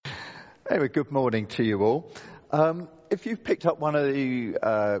Anyway, good morning to you all. If you've picked up one of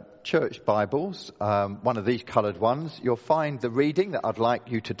the church Bibles, one of these coloured ones, you'll find the reading that I'd like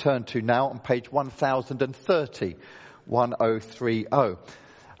you to turn to now on page 1030, 1030.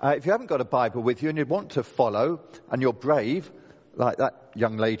 If you haven't got a Bible with you and you want to follow, and you're brave, like that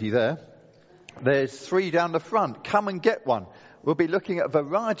young lady there, there's 3 down the front. Come and get one. We'll be looking at a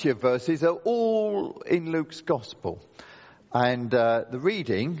variety of verses. They're all in Luke's Gospel. And the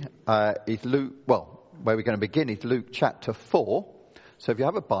reading is Luke, where we're going to begin is Luke chapter 4. So if you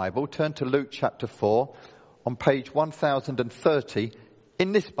have a Bible, turn to Luke chapter 4 on page 1030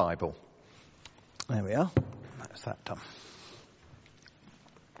 in this Bible. There we are. That's that done.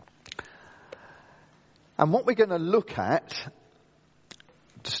 And what we're going to look at,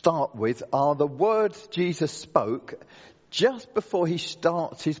 to start with, are the words Jesus spoke just before he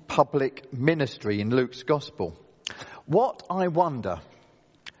starts his public ministry in Luke's Gospel. What, I wonder,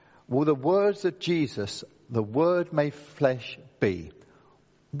 will the words of Jesus, the Word made flesh, be?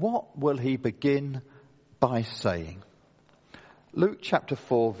 What will he begin by saying? Luke chapter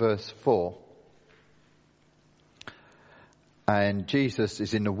 4 verse 4. And Jesus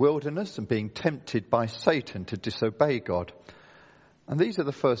is in the wilderness and being tempted by Satan to disobey God. And these are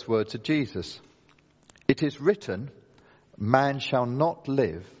the first words of Jesus. It is written, man shall not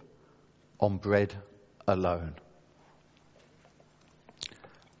live on bread alone.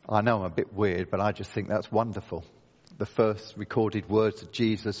 I know I'm a bit weird, but I just think that's wonderful. The first recorded words of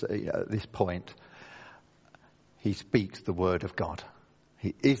Jesus at this point. He speaks the word of God.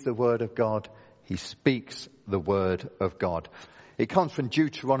 He is the word of God. He speaks the word of God. It comes from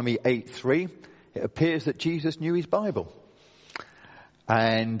Deuteronomy 8:3. It appears that Jesus knew his Bible.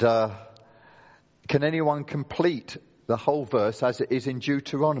 And can anyone complete the whole verse as it is in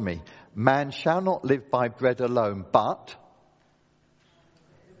Deuteronomy? Man shall not live by bread alone, but...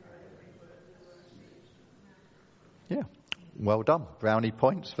 Yeah, well done. Brownie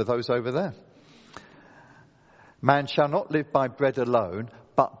points for those over there. Man shall not live by bread alone,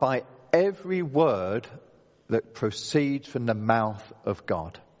 but by every word that proceeds from the mouth of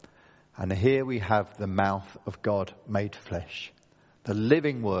God. And here we have the mouth of God made flesh. The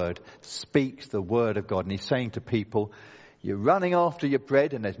living word speaks the word of God. And he's saying to people, you're running after your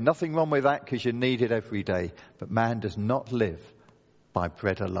bread, and there's nothing wrong with that because you need it every day. But man does not live by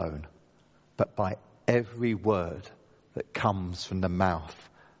bread alone, but by every word that comes from the mouth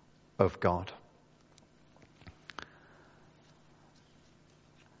of God.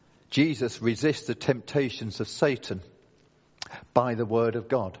 Jesus resists the temptations of Satan by the word of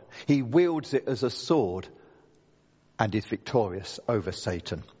God. He wields it as a sword and is victorious over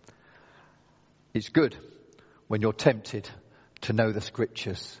Satan. It's good when you're tempted to know the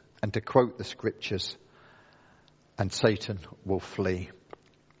scriptures and to quote the scriptures, and Satan will flee.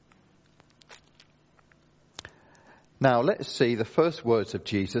 Now let's see the first words of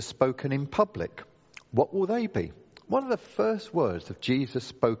Jesus spoken in public. What will they be? What are the first words of Jesus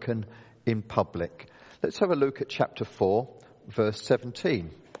spoken in public? Let's have a look at chapter 4, verse 17.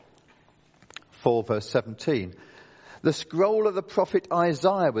 4 verse 17. The scroll of the prophet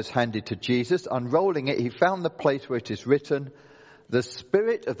Isaiah was handed to Jesus. Unrolling it, he found the place where it is written, the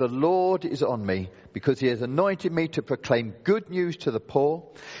Spirit of the Lord is on me, because he has anointed me to proclaim good news to the poor.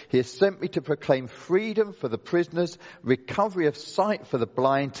 He has sent me to proclaim freedom for the prisoners, recovery of sight for the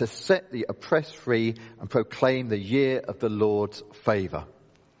blind, to set the oppressed free, and proclaim the year of the Lord's favour.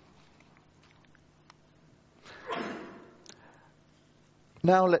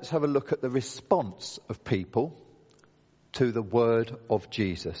 Now let's have a look at the response of people to the word of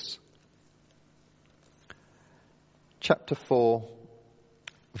Jesus. Chapter 4,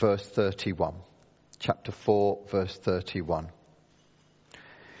 verse 31. Chapter 4, verse 31.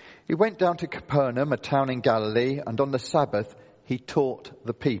 He went down to Capernaum, a town in Galilee, and on the Sabbath he taught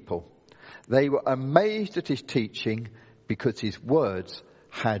the people. They were amazed at his teaching because his words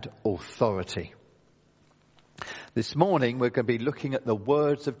had authority. This morning we're going to be looking at the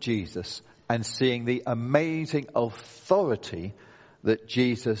words of Jesus and seeing the amazing authority that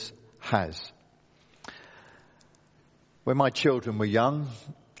Jesus has. When my children were young,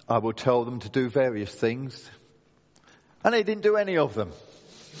 I would tell them to do various things, and they didn't do any of them.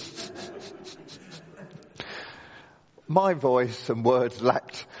 My voice and words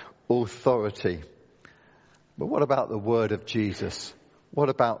lacked authority. But what about the word of Jesus? What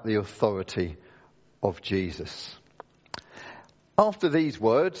about the authority of Jesus? After these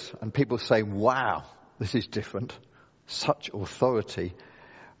words, and people say, wow, this is different, such authority,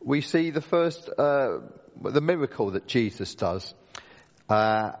 we see the first, the miracle that Jesus does.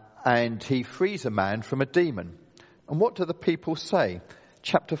 And he frees a man from a demon. And what do the people say?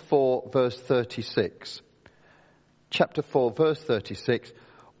 chapter 4, verse 36. Chapter 4, verse 36.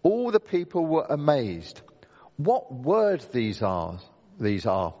 All the people were amazed. What words these are.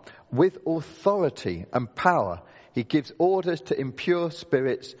 With authority and power, he gives orders to impure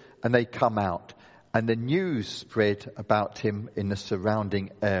spirits and they come out. And the news spread about him in the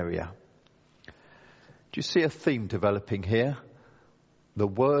surrounding area. Do you see a theme developing here? The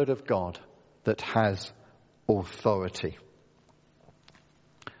word of God that has authority.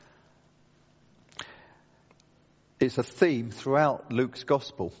 It's a theme throughout Luke's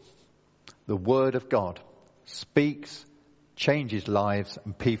gospel. The word of God speaks, changes lives,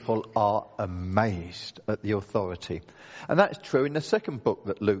 and people are amazed at the authority. And that's true in the second book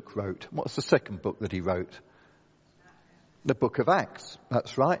that Luke wrote. What's the second book that he wrote? The book of Acts.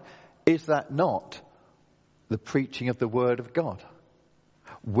 That's right. Is that not the preaching of the word of God?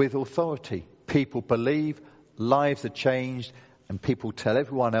 With authority. People believe, lives are changed, and people tell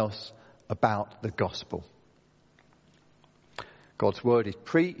everyone else about the gospel. God's word is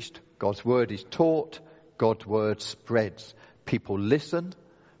preached, God's word is taught, God's word spreads. People listen,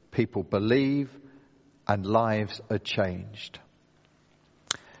 people believe, and lives are changed.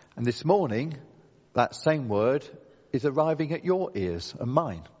 And this morning, that same word is arriving at your ears and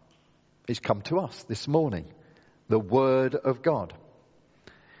mine. It's come to us this morning. The word of God.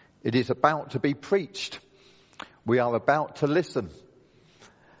 It is about to be preached. We are about to listen.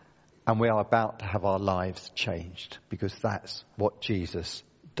 And we are about to have our lives changed, because that's what Jesus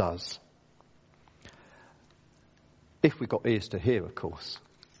does. If we've got ears to hear, of course,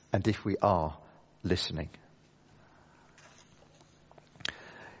 and if we are listening.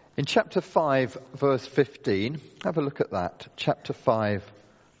 In chapter 5, verse 15, have a look at that. Chapter 5,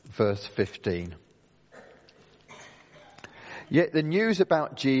 verse 15. Yet the news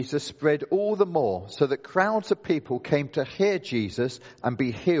about Jesus spread all the more, so that crowds of people came to hear Jesus and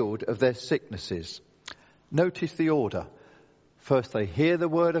be healed of their sicknesses. Notice the order. First they hear the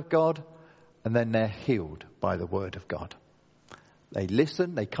word of God, and then they're healed by the word of God. They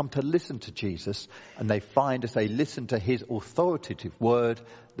listen, they come to listen to Jesus, and they find as they listen to his authoritative word,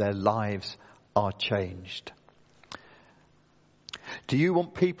 their lives are changed. Do you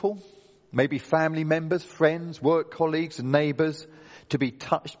want people, maybe family members, friends, work colleagues and neighbours, to be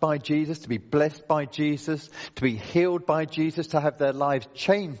touched by Jesus, to be blessed by Jesus, to be healed by Jesus, to have their lives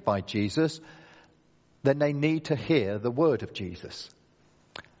changed by Jesus? Then they need to hear the word of Jesus.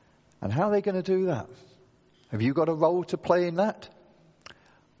 And how are they going to do that? Have you got a role to play in that?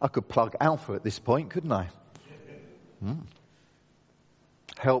 I could plug Alpha at this point, couldn't I?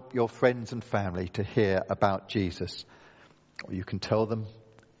 Help your friends and family to hear about Jesus. Or you can tell them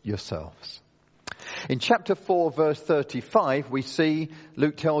yourselves. In chapter 4, verse 35, we see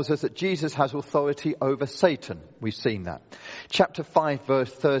Luke tells us that Jesus has authority over Satan. We've seen that. Chapter 5,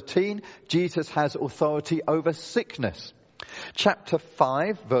 verse 13, Jesus has authority over sickness. Chapter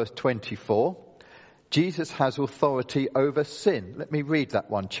 5, verse 24, Jesus has authority over sin. Let me read that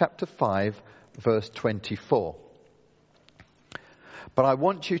one. Chapter 5, verse 24. But I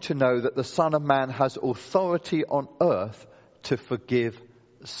want you to know that the Son of Man has authority on earth to forgive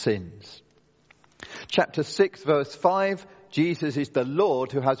sins. Chapter 6, verse 5, Jesus is the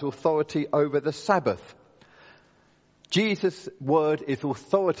Lord who has authority over the Sabbath. Jesus' word is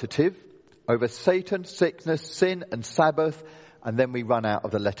authoritative over Satan, sickness, sin and Sabbath, and then we run out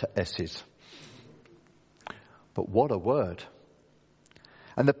of the letter S's. But what a word.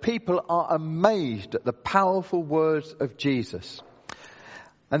 And the people are amazed at the powerful words of Jesus.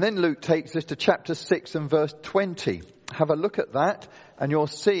 And then Luke takes us to chapter 6 and verse 20. Have a look at that and you'll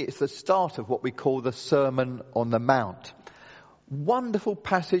see it's the start of what we call the Sermon on the Mount. Wonderful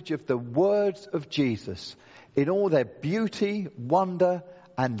passage of the words of Jesus in all their beauty, wonder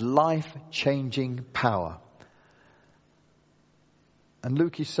and life-changing power. And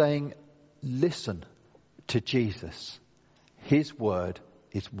Luke is saying, listen to Jesus. His word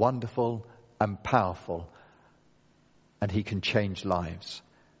is wonderful and powerful and he can change lives.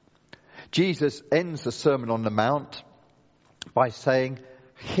 Jesus ends the Sermon on the Mount by saying,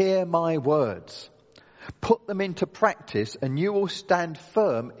 hear my words. Put them into practice and you will stand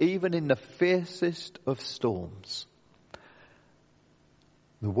firm even in the fiercest of storms.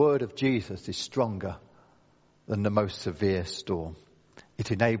 The word of Jesus is stronger than the most severe storm.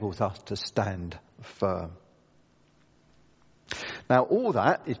 It enables us to stand firm. Now all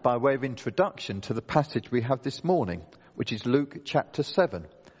that is by way of introduction to the passage we have this morning, which is Luke chapter 7.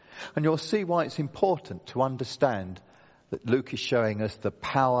 And you'll see why it's important to understand that Luke is showing us the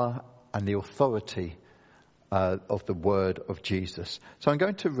power and the authority of the word of Jesus. So I'm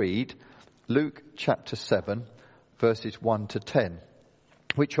going to read Luke chapter 7, verses 1 to 10.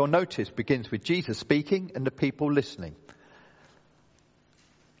 which you'll notice begins with Jesus speaking and the people listening.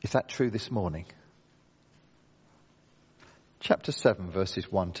 Is that true this morning? Chapter 7,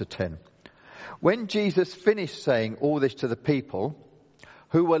 verses 1 to 10. When Jesus finished saying all this to the people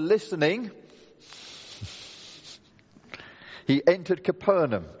who were listening, he entered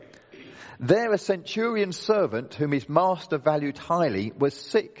Capernaum. There a centurion's servant, whom his master valued highly, was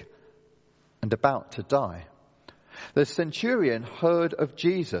sick and about to die. The centurion heard of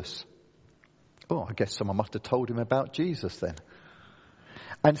Jesus. Oh, I guess someone must have told him about Jesus then.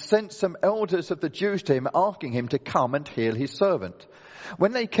 And sent some elders of the Jews to him, asking him to come and heal his servant.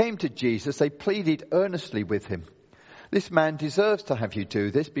 When they came to Jesus, they pleaded earnestly with him. This man deserves to have you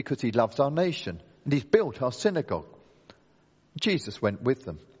do this because he loves our nation, and he's built our synagogue. Jesus went with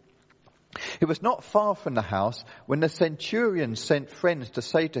them. It was not far from the house when the centurion sent friends to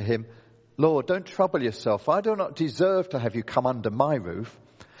say to him, Lord, don't trouble yourself. I do not deserve to have you come under my roof.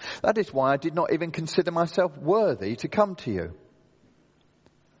 That is why I did not even consider myself worthy to come to you.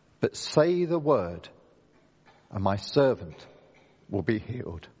 But say the word, and my servant will be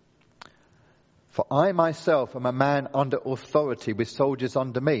healed. For I myself am a man under authority with soldiers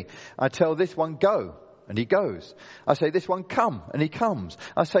under me. I tell this one, go, and he goes. I say this one, come, and he comes.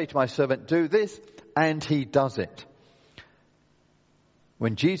 I say to my servant, do this, and he does it.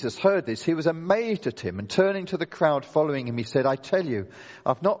 When Jesus heard this, he was amazed at him, and turning to the crowd following him, he said, I tell you,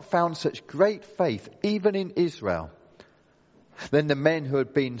 I've not found such great faith even in Israel. Then the men who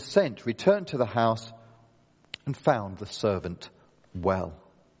had been sent returned to the house and found the servant well.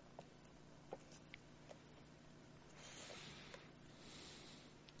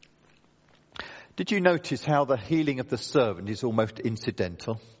 Did you notice how the healing of the servant is almost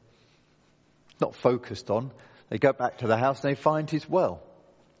incidental? Not focused on. They go back to the house and they find he's well.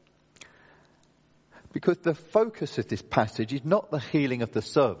 Because the focus of this passage is not the healing of the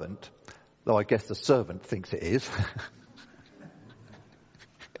servant, though I guess the servant thinks it is.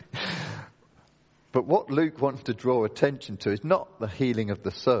 But what Luke wants to draw attention to is not the healing of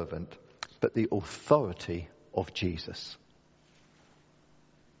the servant, but the authority of Jesus.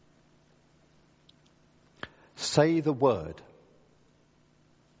 Say the word,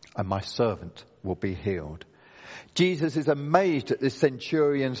 and my servant will be healed. Jesus is amazed at this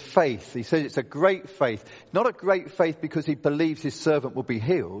centurion's faith. He says it's a great faith. Not a great faith because he believes his servant will be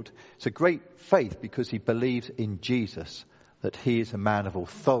healed. It's a great faith because he believes in Jesus, that he is a man of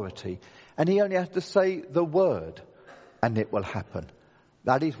authority. And he only has to say the word and it will happen.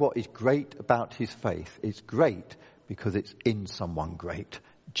 That is what is great about his faith. It's great because it's in someone great,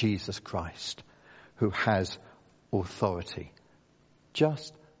 Jesus Christ, who has authority.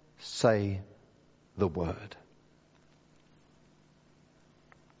 Just say the word.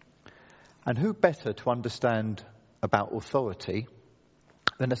 And who better to understand about authority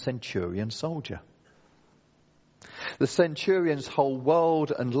than a centurion soldier? The centurion's whole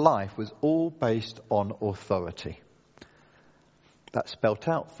world and life was all based on authority. That's spelt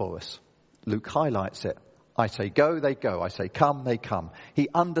out for us. Luke highlights it. I say go, they go. I say come, they come. He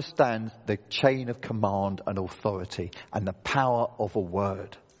understands the chain of command and authority and the power of a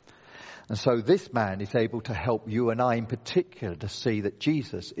word. And so this man is able to help you and I in particular to see that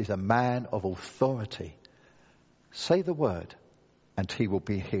Jesus is a man of authority. Say the word and he will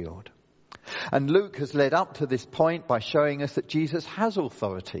be healed. And Luke has led up to this point by showing us that Jesus has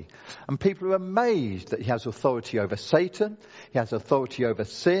authority. And people are amazed that he has authority over Satan. He has authority over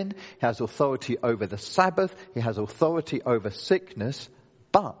sin. He has authority over the Sabbath. He has authority over sickness.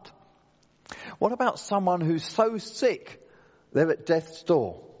 But what about someone who's so sick they're at death's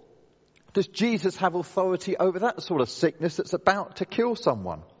door? Does Jesus have authority over that sort of sickness that's about to kill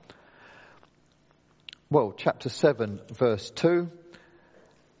someone? Well, chapter 7, verse 2.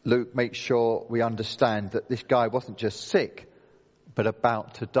 Luke makes sure we understand that this guy wasn't just sick, but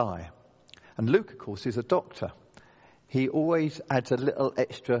about to die. And Luke, of course, is a doctor. He always adds a little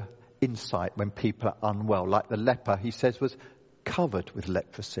extra insight when people are unwell. Like the leper, he says, was covered with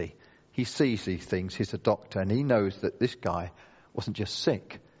leprosy. He sees these things. He's a doctor, and he knows that this guy wasn't just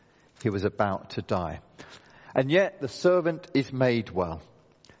sick. He was about to die. And yet the servant is made well.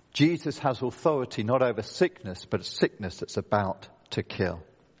 Jesus has authority not over sickness, but a sickness that's about to kill.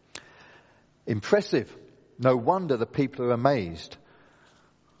 Impressive. No wonder the people are amazed.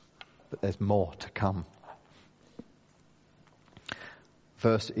 But there's more to come.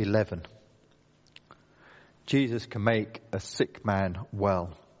 Verse 11. Jesus can make a sick man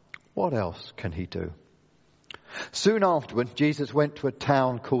well. What else can he do? Soon afterward, Jesus went to a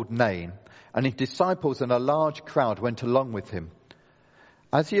town called Nain, and his disciples and a large crowd went along with him.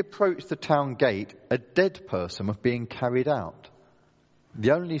 As he approached the town gate, a dead person was being carried out.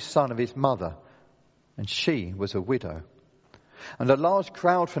 the only son of his mother, and she was a widow. And a large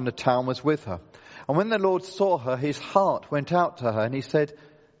crowd from the town was with her. And when the Lord saw her, his heart went out to her, and he said,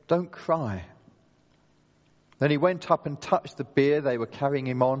 "Don't cry." Then he went up and touched the bier they were carrying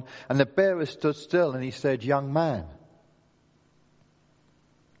him on, and the bearer stood still, and he said, "Young man,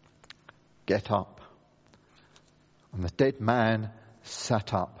 get up." And the dead man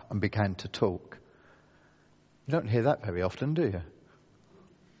sat up and began to talk. You don't hear that very often, do you?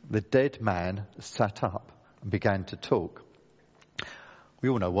 The dead man sat up and began to talk. We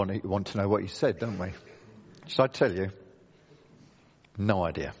all want to know what he said, don't we? Should I tell you? No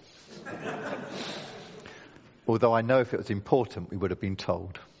idea. Although I know if it was important, we would have been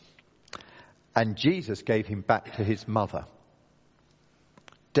told. And Jesus gave him back to his mother.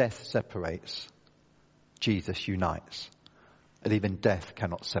 Death separates. Jesus unites. And even death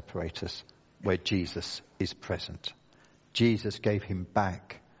cannot separate us where Jesus is present. Jesus gave him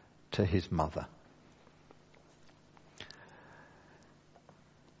back to his mother.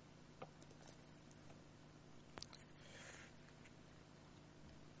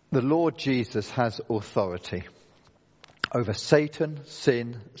 The Lord Jesus has authority over Satan,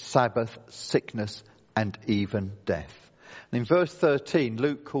 sin, Sabbath, sickness, and even death. And in verse 13,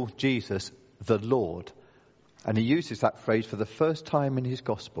 Luke calls Jesus the Lord. And he uses that phrase for the first time in his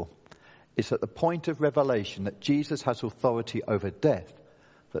gospel. It's at the point of revelation that Jesus has authority over death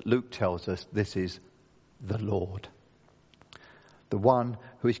that Luke tells us this is the Lord. The one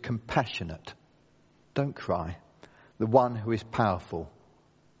who is compassionate. Don't cry. The one who is powerful.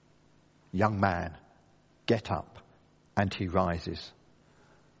 Young man, get up. And he rises.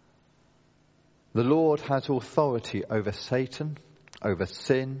 The Lord has authority over Satan, over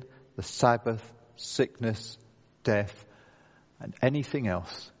sin, the Sabbath, sickness, death, and anything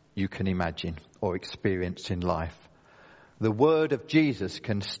else you can imagine or experience in life. The word of Jesus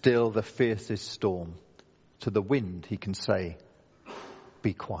can still the fiercest storm. To the wind he can say,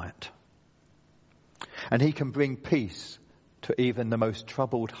 "Be quiet." And he can bring peace to even the most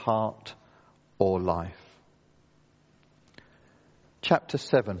troubled heart or life. Chapter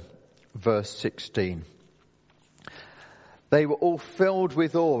 7, verse 16. They were all filled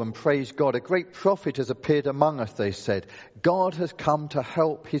with awe and praised God. "A great prophet has appeared among us," they said. "God has come to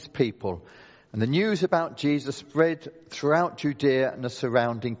help his people." And the news about Jesus spread throughout Judea and the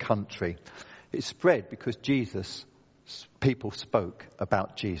surrounding country. It spread because people spoke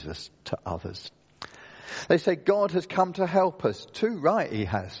about Jesus to others. They say, "God has come to help us." Too right he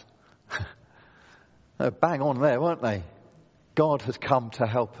has. Bang on there, weren't they? God has come to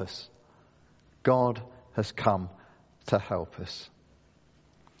help us. God has come to help us.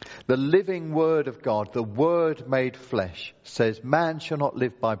 The living word of God, the word made flesh, says man shall not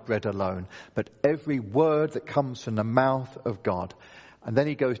live by bread alone, but every word that comes from the mouth of God. And then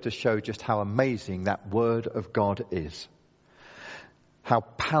he goes to show just how amazing that word of God is. How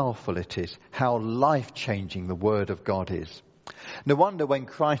powerful it is. How life-changing the word of God is. No wonder when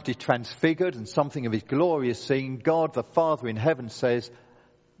Christ is transfigured and something of his glory is seen, God the Father in heaven says,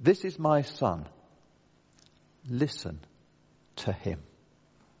 "This is my Son. Listen to him."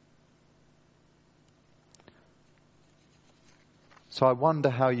 So I wonder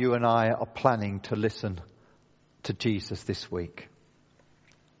how you and I are planning to listen to Jesus this week.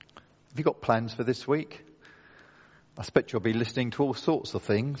 Have you got plans for this week? I expect you'll be listening to all sorts of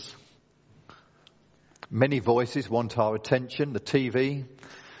things. Many voices want our attention, the TV,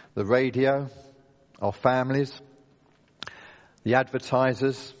 the radio, our families, the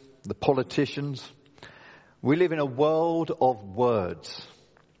advertisers, the politicians. We live in a world of words.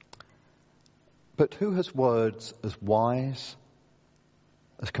 But who has words as wise,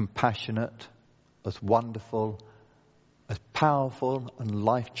 as compassionate, as wonderful, as powerful and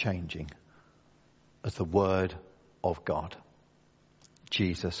life-changing as the Word of God,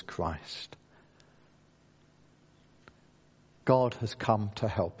 Jesus Christ? God has come to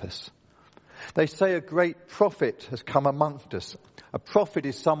help us. They say a great prophet has come amongst us. A prophet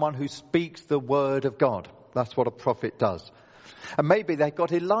is someone who speaks the word of God. That's what a prophet does. And maybe they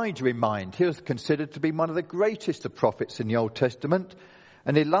got Elijah in mind. He was considered to be one of the greatest of prophets in the Old Testament.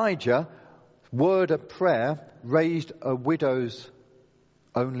 And Elijah, word of prayer, raised a widow's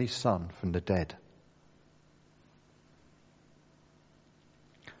only son from the dead.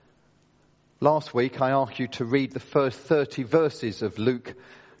 Last week I asked you to read the first 30 verses of Luke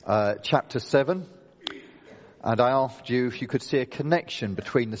chapter 7. And I asked you if you could see a connection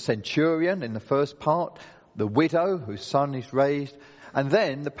between the centurion in the first part, the widow whose son is raised, and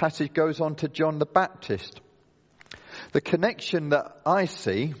then the passage goes on to John the Baptist. The connection that I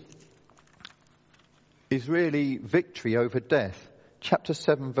see is really victory over death. Chapter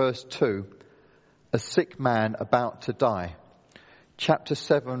 7, verse 2, a sick man about to die. Chapter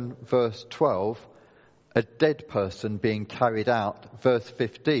 7, verse 12, a dead person being carried out. Verse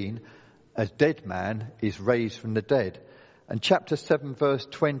 15, a dead man is raised from the dead. And chapter 7, verse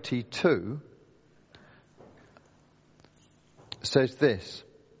 22 says this: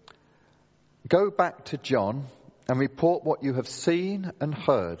 go back to John and report what you have seen and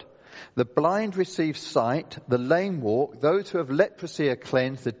heard. The blind receive sight, the lame walk, those who have leprosy are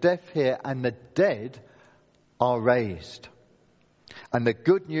cleansed, the deaf hear, and the dead are raised. And the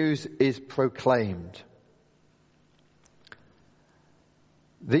good news is proclaimed.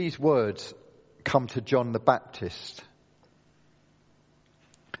 These words come to John the Baptist.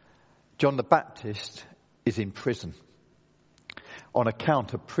 John the Baptist is in prison on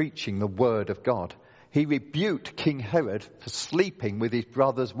account of preaching the word of God. He rebuked King Herod for sleeping with his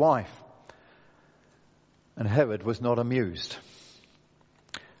brother's wife. And Herod was not amused.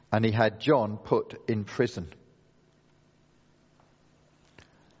 And he had John put in prison.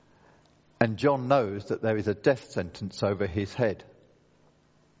 And John knows that there is a death sentence over his head.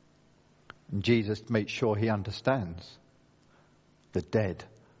 And Jesus makes sure he understands. The dead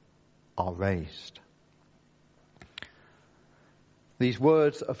are raised. These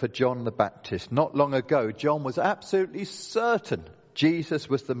words are for John the Baptist. Not long ago, John was absolutely certain Jesus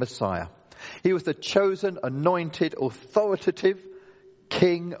was the Messiah. He was the chosen, anointed, authoritative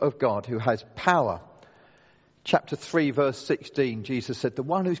King of God who has power. Chapter 3, verse 16, Jesus said, the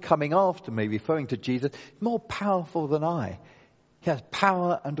one who's coming after me, referring to Jesus, is more powerful than I. He has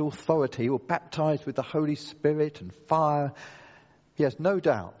power and authority. He will baptize with the Holy Spirit and fire. He has no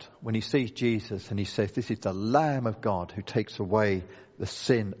doubt when he sees Jesus and he says, this is the Lamb of God who takes away the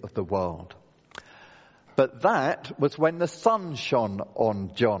sin of the world. But that was when the sun shone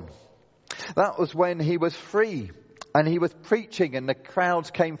on John. That was when he was free and he was preaching and the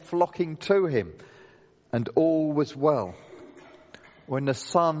crowds came flocking to him and all was well. When the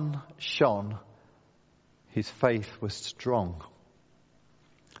sun shone, his faith was strong.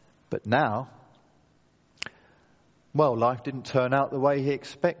 But now, well, life didn't turn out the way he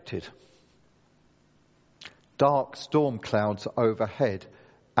expected. Dark storm clouds overhead,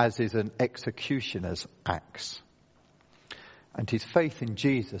 as is an executioner's axe. And his faith in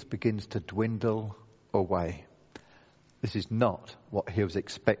Jesus begins to dwindle away. This is not what he was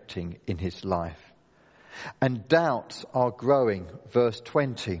expecting in his life. And doubts are growing. Verse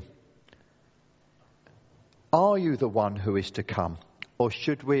 20. Are you the one who is to come? Or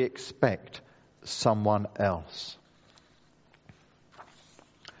should we expect someone else?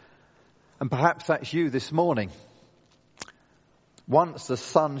 And perhaps that's you this morning. Once the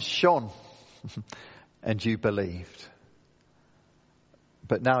sun shone and you believed.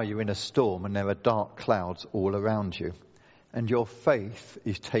 But now you're in a storm and there are dark clouds all around you. And your faith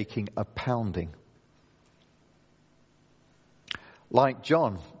is taking a pounding. Like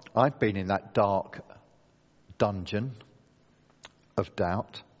John, I've been in that dark dungeon of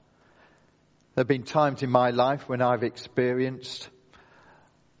doubt. There have been times in my life when I've experienced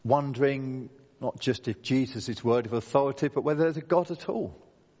wondering not just if Jesus is word of authority, but whether there's a God at all.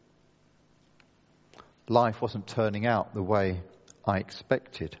 Life wasn't turning out the way I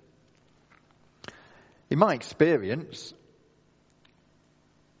expected. In my experience,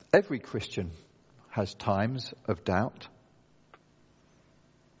 every Christian has times of doubt.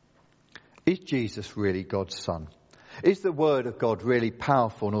 Is Jesus really God's Son? Is the Word of God really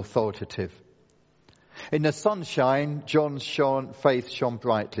powerful and authoritative? In the sunshine, John's faith shone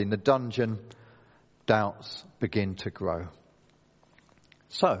brightly. In the dungeon, doubts begin to grow.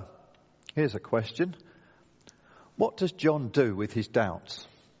 So, here's a question. What does John do with his doubts?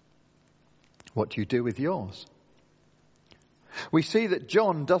 What do you do with yours? We see that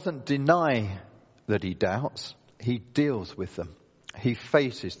John doesn't deny that he doubts. He deals with them. He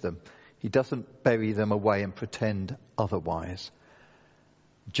faces them. He doesn't bury them away and pretend otherwise.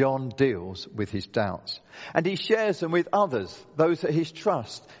 John deals with his doubts. And he shares them with others, those that he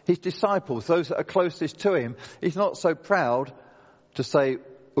trusts, his disciples, those that are closest to him. He's not so proud to say,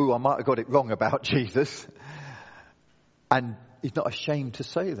 I might have got it wrong about Jesus. And he's not ashamed to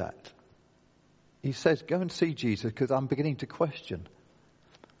say that. He says, go and see Jesus because I'm beginning to question.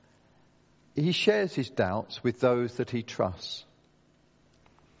 He shares his doubts with those that he trusts.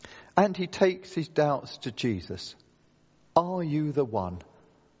 And he takes his doubts to Jesus. Are you the one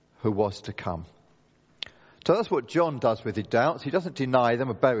who was to come? So that's what John does with his doubts. He doesn't deny them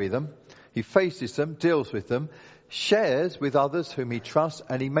or bury them. He faces them, deals with them, shares with others whom he trusts,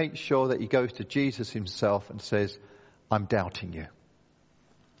 and he makes sure that he goes to Jesus himself and says, I'm doubting you.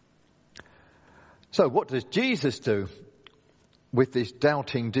 So what does Jesus do? with this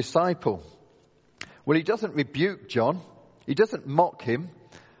doubting disciple? Well, he doesn't rebuke John. He doesn't mock him.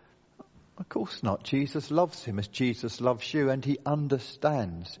 Of course not. Jesus loves him as Jesus loves you, and he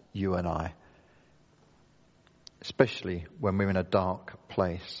understands you and I, especially when we're in a dark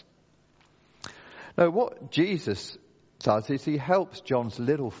place. Now, what Jesus does is he helps John's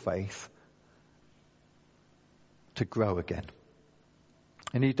little faith to grow again.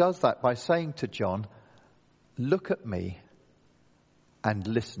 And he does that by saying to John, look at me and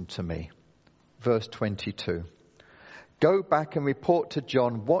listen to me. Verse 22. Go back and report to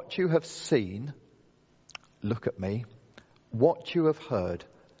John what you have seen. Look at me. What you have heard.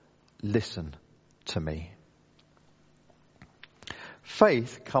 Listen to me.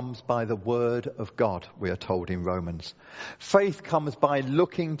 Faith comes by the word of God, we are told in Romans. Faith comes by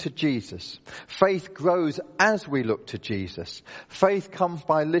looking to Jesus. Faith grows as we look to Jesus. Faith comes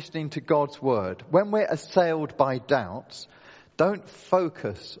by listening to God's word. When we're assailed by doubts, don't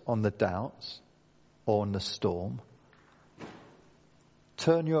focus on the doubts or on the storm.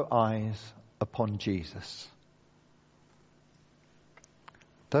 Turn your eyes upon Jesus.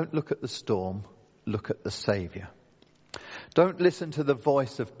 Don't look at the storm, look at the Saviour. Don't listen to the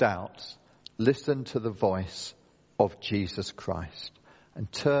voice of doubts. Listen to the voice of Jesus Christ and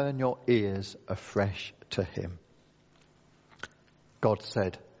turn your ears afresh to him. God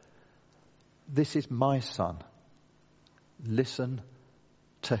said, this is my son. Listen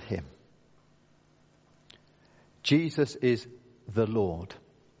to him. Jesus is the Lord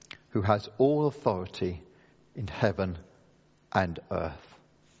who has all authority in heaven and earth.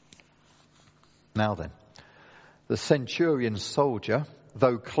 Now then, the centurion soldier,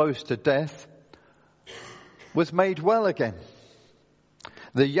 though close to death, was made well again.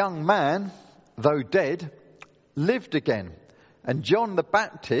 The young man, though dead, lived again. And John the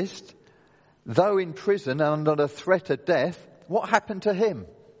Baptist, though in prison and under the threat of death, what happened to him?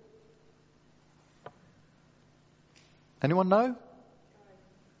 Anyone know?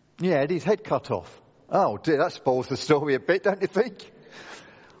 Yeah, had his head cut off. Oh dear, that spoils the story a bit, don't you think?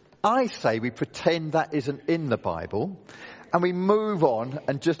 I say we pretend that isn't in the Bible and we move on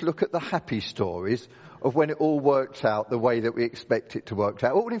and just look at the happy stories of when it all works out the way that we expect it to work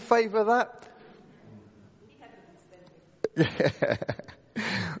out. All in favour of that?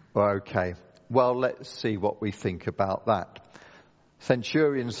 Okay. Well, let's see what we think about that.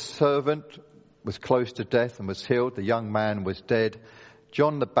 Centurion's servant was close to death and was healed. The young man was dead.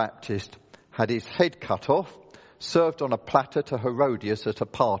 John the Baptist had his head cut off, served on a platter to Herodias at a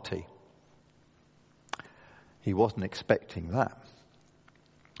party. He wasn't expecting that.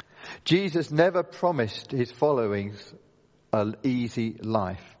 Jesus never promised his followers an easy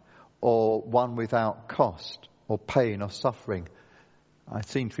life or one without cost or pain or suffering. I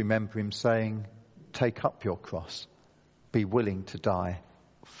seem to remember him saying, take up your cross, be willing to die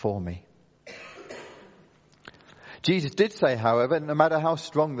for me. Jesus did say, however, no matter how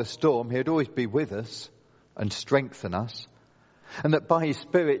strong the storm, he'd always be with us and strengthen us. And that by his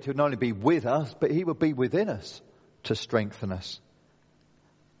Spirit he would not only be with us, but he would be within us to strengthen us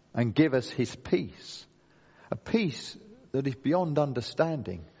and give us his peace. A peace that is beyond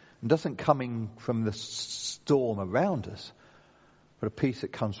understanding and doesn't come from the storm around us, but a peace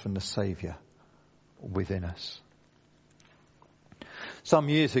that comes from the Saviour within us. Some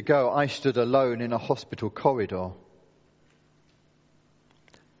years ago, I stood alone in a hospital corridor.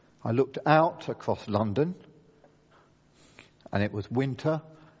 I looked out across London, and it was winter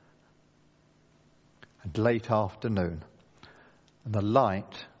and late afternoon, and the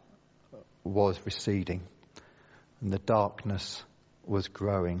light was receding, and the darkness was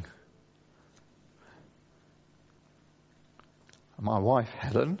growing. My wife,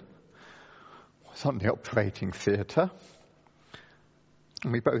 Helen, was on the operating theatre,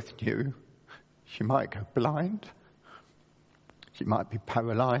 and we both knew she might go blind, she might be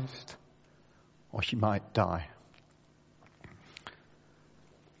paralysed, or she might die.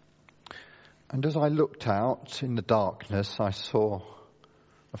 And as I looked out in the darkness, I saw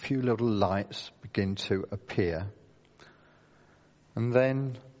a few little lights begin to appear. And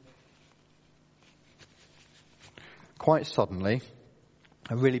then, quite suddenly,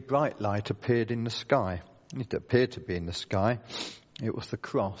 a really bright light appeared in the sky. It appeared to be in the sky. It was the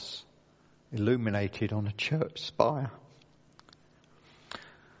cross illuminated on a church spire.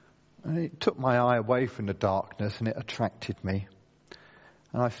 And it took my eye away from the darkness and it attracted me.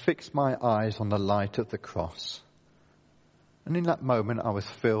 And I fixed my eyes on the light of the cross. And in that moment I was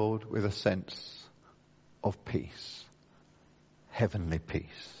filled with a sense of peace. Heavenly peace.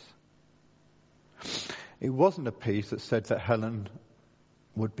 It wasn't a peace that said that Helen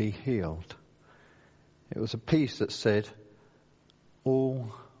would be healed. It was a peace that said,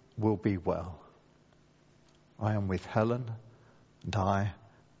 all will be well. I am with Helen, and I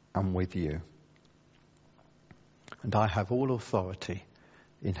am with you. And I have all authority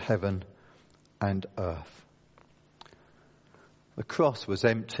in heaven and earth. The cross was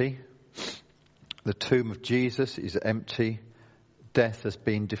empty. The tomb of Jesus is empty. Death has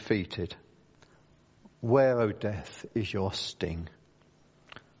been defeated. Where, O death, is your sting?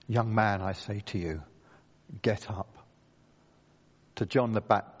 Young man, I say to you, get up. To John the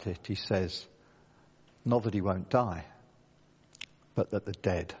Baptist, he says, not that he won't die, but that the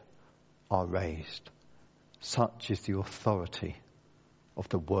dead are raised. Such is the authority of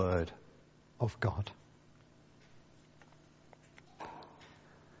the Word of God.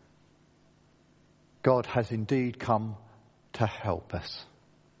 God has indeed come to help us.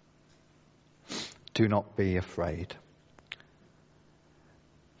 Do not be afraid.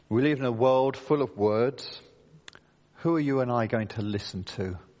 We live in a world full of words. Who are you and I going to listen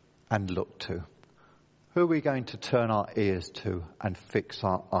to and look to? Who are we going to turn our ears to and fix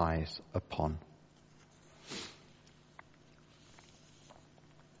our eyes upon?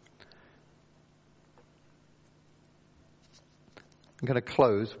 I'm going to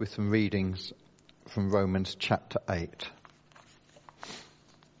close with some readings from Romans chapter 8.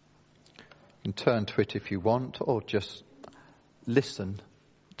 You can turn to it if you want, or just listen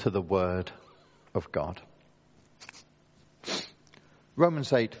to the word of God.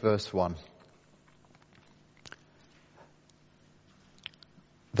 Romans 8 verse 1.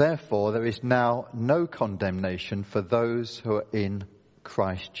 Therefore there is now no condemnation for those who are in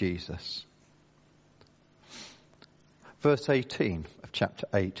Christ Jesus. Verse 18 of chapter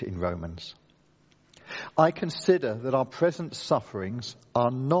 8 in Romans. I consider that our present sufferings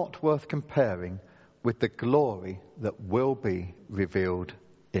are not worth comparing with the glory that will be revealed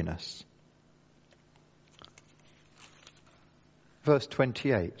in us. Verse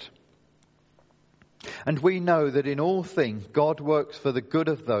 28. And we know that in all things God works for the good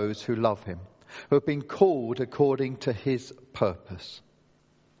of those who love him, who have been called according to his purpose.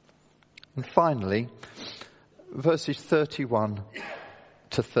 And finally, verses 31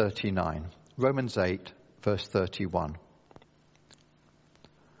 to 39. Romans 8, verse 31.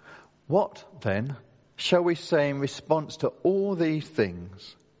 What then shall we say in response to all these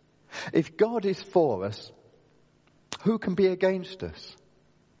things? If God is for us, who can be against us?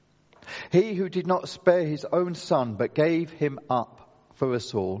 He who did not spare his own son, but gave him up for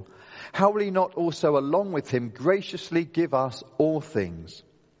us all, how will he not also along with him graciously give us all things?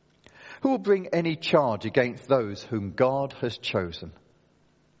 Who will bring any charge against those whom God has chosen?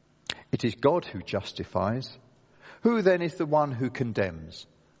 It is God who justifies. Who then is the one who condemns?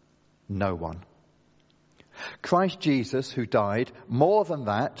 No one. Christ Jesus, who died, more than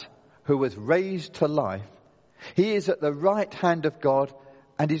that, who was raised to life, he is at the right hand of God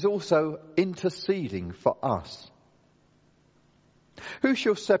and is also interceding for us. Who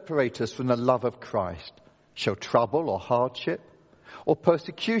shall separate us from the love of Christ? Shall trouble or hardship, or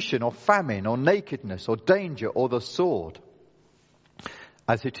persecution or famine or nakedness or danger or the sword?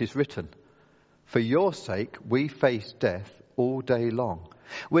 As it is written, for your sake we face death all day long.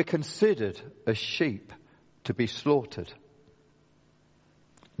 We're considered as sheep to be slaughtered.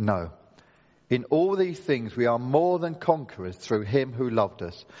 No. In all these things we are more than conquerors through him who loved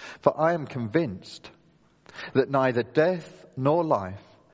us. For I am convinced that neither death nor life,